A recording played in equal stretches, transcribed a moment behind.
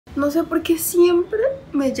No sé por qué siempre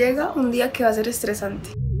me llega un día que va a ser estresante.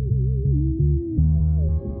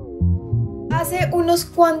 Hace unos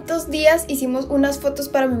cuantos días hicimos unas fotos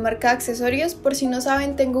para mi marca de accesorios. Por si no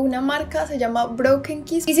saben, tengo una marca, se llama Broken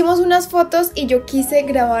Kiss. Hicimos unas fotos y yo quise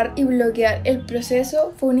grabar y vloguear el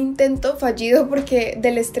proceso. Fue un intento fallido porque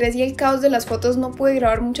del estrés y el caos de las fotos no pude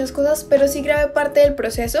grabar muchas cosas, pero sí grabé parte del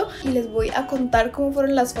proceso y les voy a contar cómo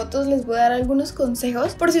fueron las fotos. Les voy a dar algunos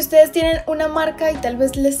consejos por si ustedes tienen una marca y tal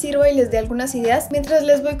vez les sirva y les dé algunas ideas. Mientras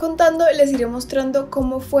les voy contando, les iré mostrando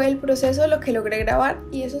cómo fue el proceso, lo que logré grabar,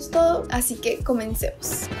 y eso es todo. Así que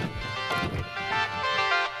comencemos.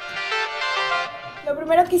 Lo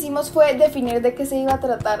primero que hicimos fue definir de qué se iba a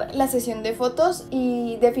tratar la sesión de fotos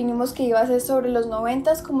y definimos que iba a ser sobre los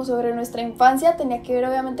 90s, como sobre nuestra infancia. Tenía que ver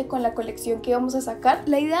obviamente con la colección que íbamos a sacar.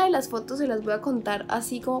 La idea de las fotos, se las voy a contar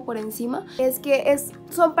así como por encima, es que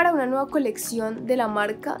son para una nueva colección de la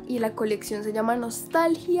marca y la colección se llama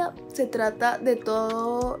Nostalgia. Se trata de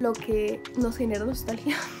todo lo que nos genera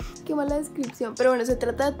nostalgia. Qué mala descripción, pero bueno, se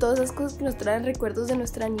trata de todas esas cosas que nos traen recuerdos de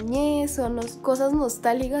nuestra niñez o cosas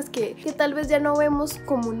nostálgicas que tal vez ya no vemos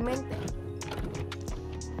comúnmente.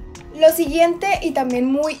 Lo siguiente, y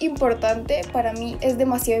también muy importante, para mí es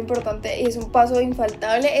demasiado importante y es un paso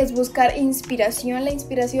infaltable, es buscar inspiración. La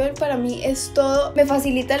inspiración para mí es todo, me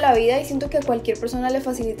facilita la vida y siento que a cualquier persona le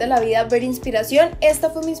facilita la vida ver inspiración. Esta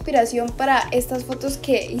fue mi inspiración para estas fotos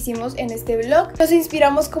que hicimos en este vlog. Nos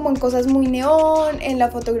inspiramos como en cosas muy neón, en la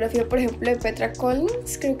fotografía por ejemplo de Petra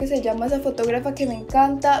Collins, creo que se llama esa fotógrafa que me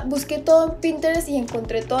encanta. Busqué todo en Pinterest y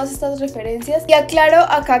encontré todas estas referencias, y aclaro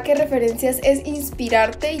acá que referencias es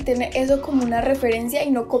inspirarte y tener eso como una referencia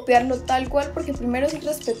y no copiarlo tal cual, porque primero es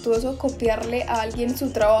irrespetuoso copiarle a alguien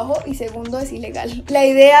su trabajo y segundo es ilegal. La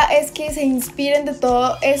idea es que se inspiren de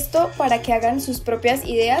todo esto para que hagan sus propias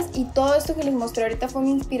ideas, y todo esto que les mostré ahorita fue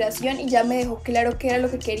mi inspiración y ya me dejó claro qué era lo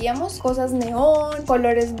que queríamos. Cosas neón,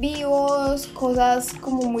 colores vivos, cosas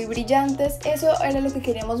como muy brillantes, eso era lo que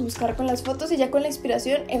queríamos buscar con las fotos, y ya con la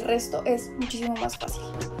inspiración el resto es muchísimo más fácil.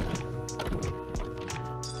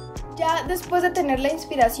 Ya después de tener la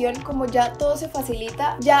inspiración, como ya todo se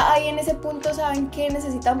facilita, ya ahí en ese punto saben qué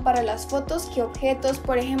necesitan para las fotos, qué objetos.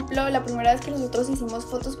 Por ejemplo, la primera vez que nosotros hicimos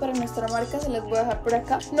fotos para nuestra marca, se las voy a dejar por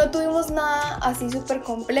acá, no tuvimos nada así súper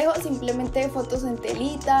complejo, simplemente fotos en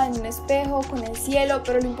telita, en un espejo, con el cielo,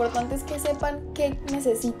 pero lo importante es que sepan qué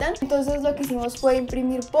necesitan. Entonces lo que hicimos fue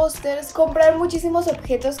imprimir pósters, comprar muchísimos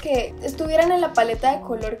objetos que estuvieran en la paleta de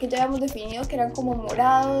color que ya habíamos definido, que eran como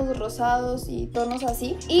morados, rosados y tonos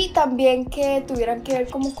así, y también que tuvieran que ver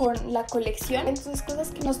como con la colección, entonces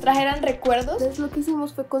cosas que nos trajeran recuerdos. Entonces lo que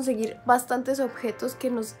hicimos fue conseguir bastantes objetos que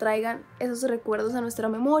nos traigan esos recuerdos a nuestra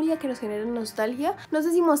memoria, que nos generen nostalgia. No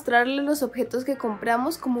sé si mostrarles los objetos que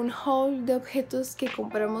compramos, como un haul de objetos que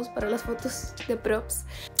compramos para las fotos de props.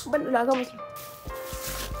 Bueno, lo hagámoslo.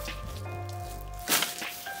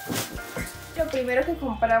 Lo primero que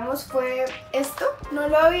compramos fue esto. No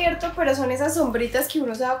lo he abierto, pero son esas sombritas que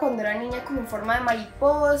uno usaba cuando era niña, como en forma de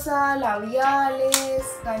mariposa, labiales,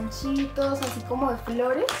 ganchitos, así como de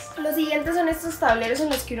flores. Los siguientes son estos tableros en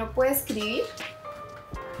los que uno puede escribir.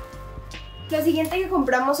 Lo siguiente que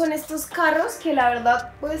compramos son estos carros que la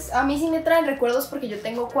verdad pues a mí sí me traen recuerdos porque yo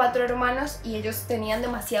tengo 4 hermanos y ellos tenían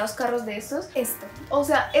demasiados carros de estos. Esto, o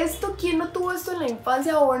sea, esto, ¿quién no tuvo esto en la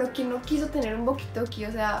infancia? O bueno, ¿quién no quiso tener un poquito aquí?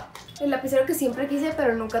 O sea, el lapicero que siempre quise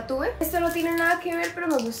pero nunca tuve. Esto no tiene nada que ver, pero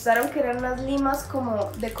me gustaron, que eran unas limas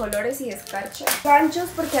como de colores y de escarcha. Ganchos,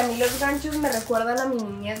 porque a mí los ganchos me recuerdan a mi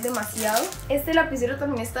niñez demasiado. Este lapicero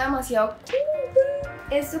también está demasiado cool.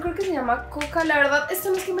 Esto creo que se llama Coca. La verdad, esto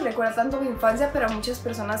no es que me recuerda tanto a mi infancia, pero a muchas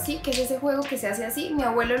personas sí, que es ese juego que se hace así. Mi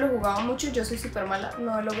abuelo lo jugaba mucho, yo soy súper mala,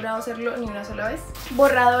 no he logrado hacerlo ni una sola vez.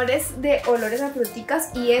 Borradores de olores a fruticas,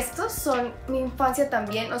 y estos son mi infancia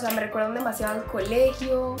también, o sea, me recuerdan demasiado al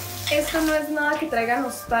colegio. Esto no es nada que traiga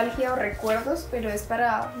nostalgia o recuerdos, pero es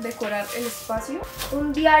para decorar el espacio.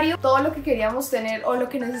 Un diario, todo lo que queríamos tener o lo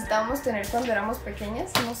que necesitábamos tener cuando éramos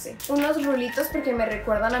pequeñas, no sé. Unos rulitos porque me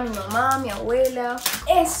recuerdan a mi mamá, a mi abuela.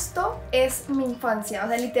 Esto es mi infancia, o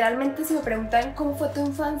sea, literalmente si me preguntan cómo fue tu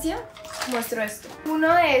infancia, muestro esto.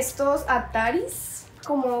 Uno de estos Ataris,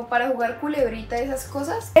 como para jugar culebrita y esas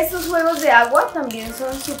cosas. Estos juegos de agua también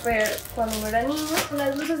son súper cuando uno era niño.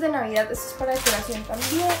 Las luces de Navidad, esto es para decoración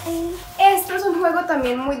también. Esto es un juego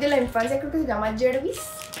también muy de la infancia, creo que se llama Jervis.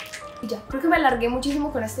 Y ya, creo que me alargué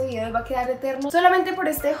muchísimo con este video y va a quedar eterno solamente por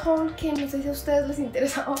este haul que no sé si a ustedes les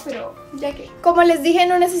interesaba, pero ya que, como les dije,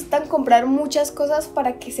 no necesitan comprar muchas cosas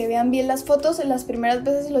para que se vean bien las fotos. En las primeras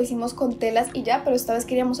veces lo hicimos con telas y ya, pero esta vez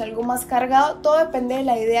queríamos algo más cargado. Todo depende de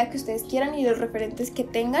la idea que ustedes quieran y los referentes que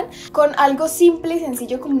tengan. Con algo simple y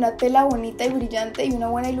sencillo como una tela bonita y brillante y una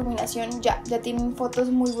buena iluminación ya tienen fotos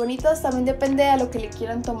muy bonitas. También depende de a lo que le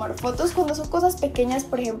quieran tomar fotos. Cuando son cosas pequeñas,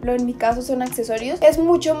 por ejemplo en mi caso son accesorios, es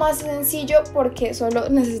mucho más sencillo porque solo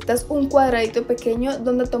necesitas un cuadradito pequeño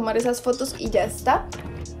donde tomar esas fotos y ya está.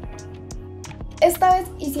 Esta vez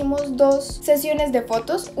hicimos dos sesiones de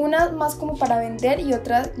fotos, una más como para vender y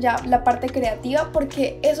otra ya la parte creativa,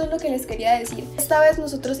 porque eso es lo que les quería decir. Esta vez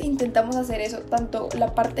nosotros intentamos hacer eso, tanto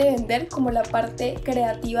la parte de vender como la parte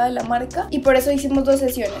creativa de la marca, y por eso hicimos dos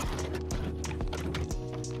sesiones.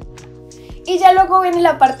 Y ya luego viene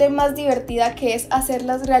la parte más divertida, que es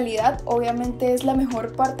hacerlas realidad. Obviamente es la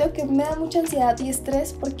mejor parte, aunque me da mucha ansiedad y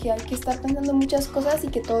estrés porque hay que estar pensando muchas cosas y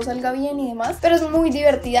que todo salga bien y demás, pero es muy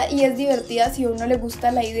divertida y es divertida si a uno le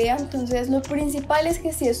gusta la idea. Entonces lo principal es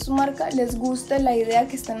que si es su marca les guste la idea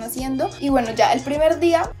que están haciendo. Y bueno, ya el primer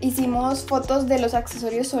día hicimos fotos de los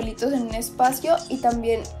accesorios solitos en un espacio y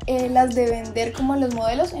también las de vender como los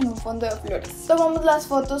modelos en un fondo de flores. Tomamos las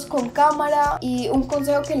fotos con cámara y un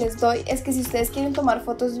consejo que les doy es que si ustedes quieren tomar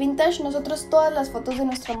fotos vintage, nosotros todas las fotos de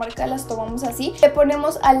nuestra marca las tomamos así. Le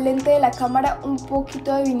ponemos al lente de la cámara un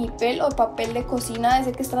poquito de vinipel o papel de cocina,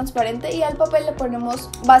 ese que es transparente, y al papel le ponemos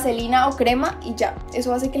vaselina o crema y ya,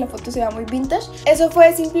 eso hace que la foto sea muy vintage. Eso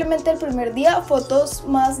fue simplemente el primer día, fotos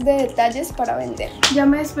más de detalles para vender. Ya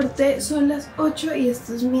me desperté, son las 8 y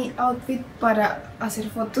este es mi outfit para hacer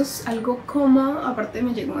fotos, algo cómodo. Aparte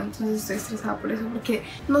me llegó, entonces estoy estresada por eso, porque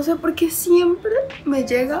no sé por qué siempre me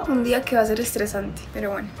llega un día que va a ser estresante,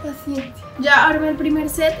 pero bueno, paciencia. Ya armé el primer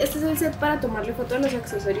set. Este es el set para tomarle foto a los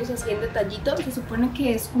accesorios así en detallito. Se supone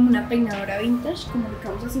que es como una peinadora vintage, como lo que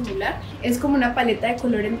vamos a simular. Es como una paleta de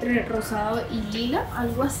color entre rosado y lila,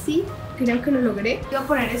 algo así. Creo que lo logré. Iba a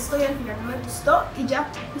poner esto y al final no me gustó y ya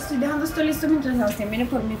estoy dejando esto listo mientras Sebastián viene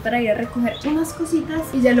por mí para ir a recoger unas cositas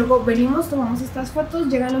y ya luego venimos, tomamos estas fotos,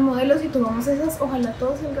 llegan los modelos y tomamos esas. Ojalá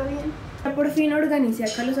todo salga bien. Ya por fin organicé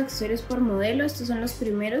acá los accesorios por modelo. Estos son los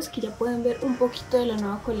primeros que ya pueden ver un poquito de la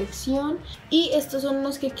nueva colección, y estos son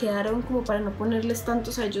los que quedaron como para no ponerles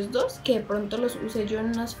tantos a ellos dos, que de pronto los usé yo en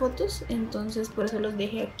unas fotos, entonces por eso los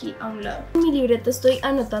dejé aquí a un lado. En mi libreta estoy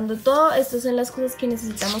anotando todo. Estas son las cosas que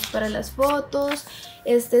necesitamos para las fotos.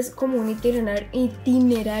 Este es como un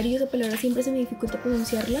itinerario, esa palabra siempre se me dificulta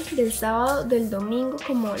pronunciarla, del sábado, del domingo,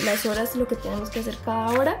 como las horas, lo que tenemos que hacer cada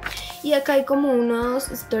hora. Y acá hay como unos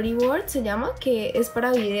storyboards, se llama, que es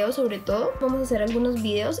para videos sobre todo. Vamos a hacer algunos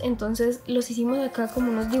videos, entonces los hicimos acá como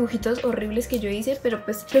unos dibujitos horribles que yo hice, pero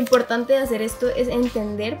pues lo importante de hacer esto es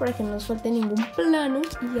entender para que no nos falte ningún plano.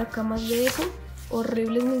 Y acá más de eso,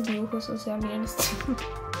 horribles mis dibujos, o sea, miren esto.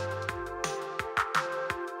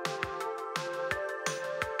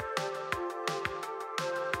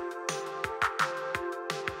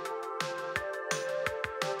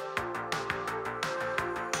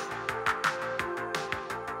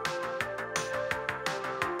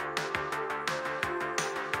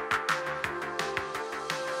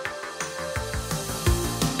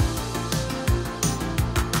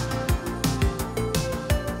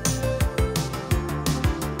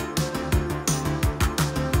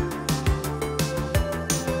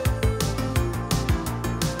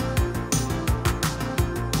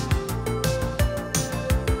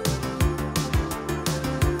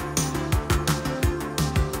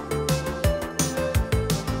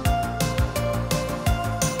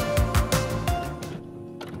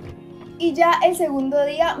 Y ya el segundo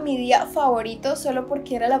día, mi día favorito, solo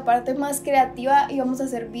porque era la parte más creativa. Íbamos a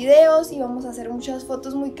hacer videos, íbamos a hacer muchas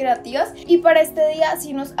fotos muy creativas. Y para este día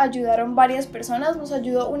sí nos ayudaron varias personas. Nos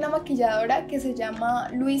ayudó una maquilladora que se llama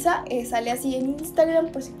Luisa, sale así en Instagram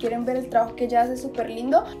por si quieren ver el trabajo que ella hace, súper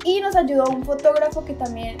lindo. Y nos ayudó un fotógrafo que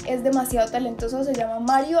también es demasiado talentoso, se llama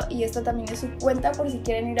Mario, y esta también es su cuenta por si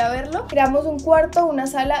quieren ir a verlo. Creamos un cuarto, una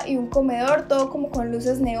sala y un comedor, todo como con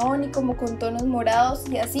luces neón y como con tonos morados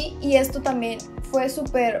y así. Y esto también fue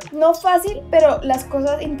súper, no fácil, pero las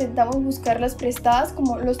cosas intentamos buscarlas prestadas,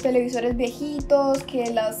 como los televisores viejitos,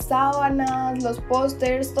 que las sábanas, los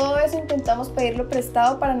pósters, todo eso intentamos pedirlo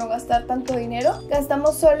prestado para no gastar tanto dinero.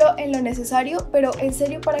 Gastamos solo en lo necesario, pero en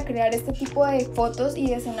serio, para crear este tipo de fotos y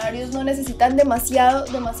de escenarios no necesitan demasiado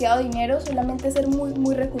dinero, solamente ser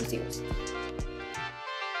muy recursivos.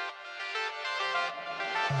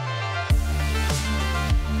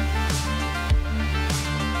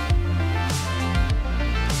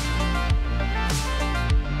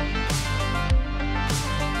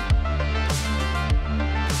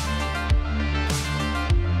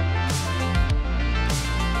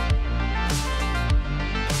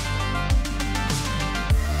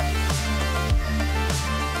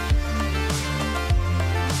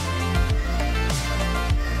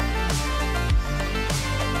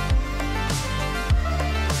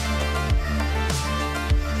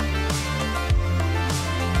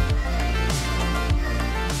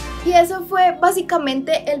 Y eso fue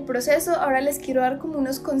básicamente el proceso. Ahora les quiero dar como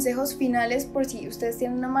unos consejos finales por si ustedes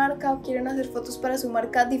tienen una marca o quieren hacer fotos para su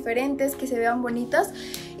marca diferentes, que se vean bonitas.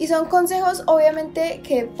 Y son consejos obviamente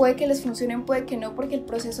que puede que les funcionen, puede que no, porque el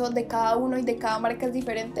proceso de cada uno y de cada marca es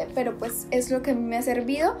diferente, pero pues es lo que a mí me ha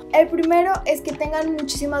servido. El primero es que tengan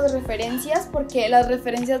muchísimas referencias, porque las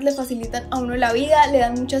referencias le facilitan a uno la vida, le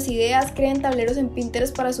dan muchas ideas. Creen tableros en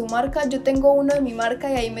Pinterest para su marca. Yo tengo uno de mi marca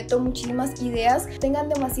y ahí meto muchísimas ideas. Tengan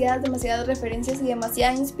demasiadas referencias y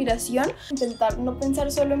demasiada inspiración. Intentar no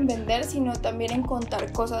pensar solo en vender, sino también en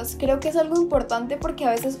contar cosas. Creo que es algo importante porque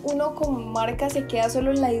a veces uno como marca se queda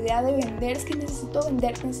solo en la idea de vender. Es que necesito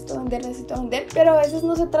vender, pero a veces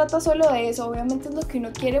no se trata solo de eso. Obviamente es lo que uno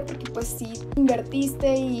quiere porque pues sí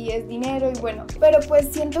invertiste y es dinero y bueno, pero pues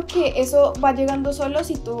siento que eso va llegando solo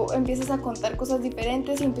si tú empiezas a contar cosas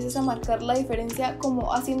diferentes y empiezas a marcar la diferencia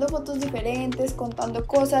como haciendo fotos diferentes, contando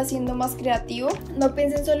cosas, siendo más creativo. No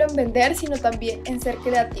piensen solo en vender, sino también en ser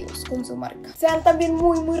creativos con su marca. Sean también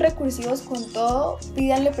muy recursivos con todo.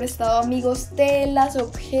 Pídanle prestado a amigos telas,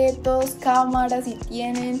 objetos, cámaras si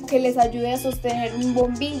tienen, que les ayude a sostener un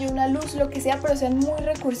bombillo, una luz, lo que sea, pero sean muy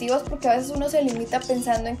recursivos porque a veces uno se limita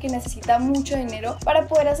pensando en que necesita mucho dinero para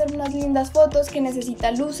poder hacer unas lindas fotos, que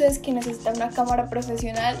necesita luces, que necesita una cámara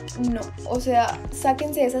profesional. No, o sea,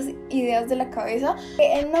 sáquense esas ideas de la cabeza.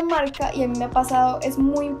 En una marca, y a mí me ha pasado, es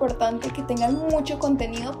muy importante que tengan mucho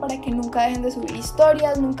contenido para que nunca dejen de subir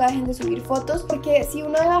historias, nunca dejen de subir fotos, porque si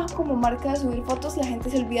uno deja como marca de subir fotos, la gente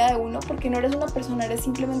se olvida de uno porque no eres una persona, eres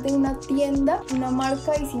simplemente una tienda, una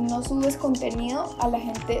marca, y si no subes contenido a la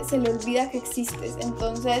gente se le olvida que existes.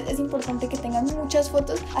 Entonces es importante que tengan muchas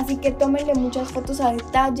fotos, así que tómenle muchas fotos a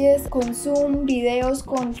detalles, con zoom, videos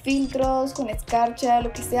con filtros, con escarcha,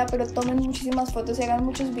 lo que sea, pero tomen muchísimas fotos y hagan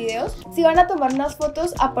muchos videos. Si van a tomar unas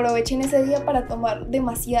fotos, aprovechen ese día para tomar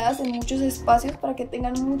demasiadas en muchos espacios para que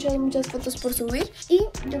tengan muchas fotos por subir. Y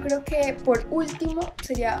yo creo que por último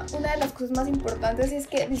sería una de las cosas más importantes, y es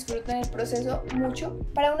que disfruten el proceso mucho.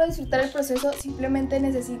 Para uno disfrutar el proceso simplemente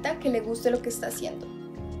necesita que le guste lo que está haciendo.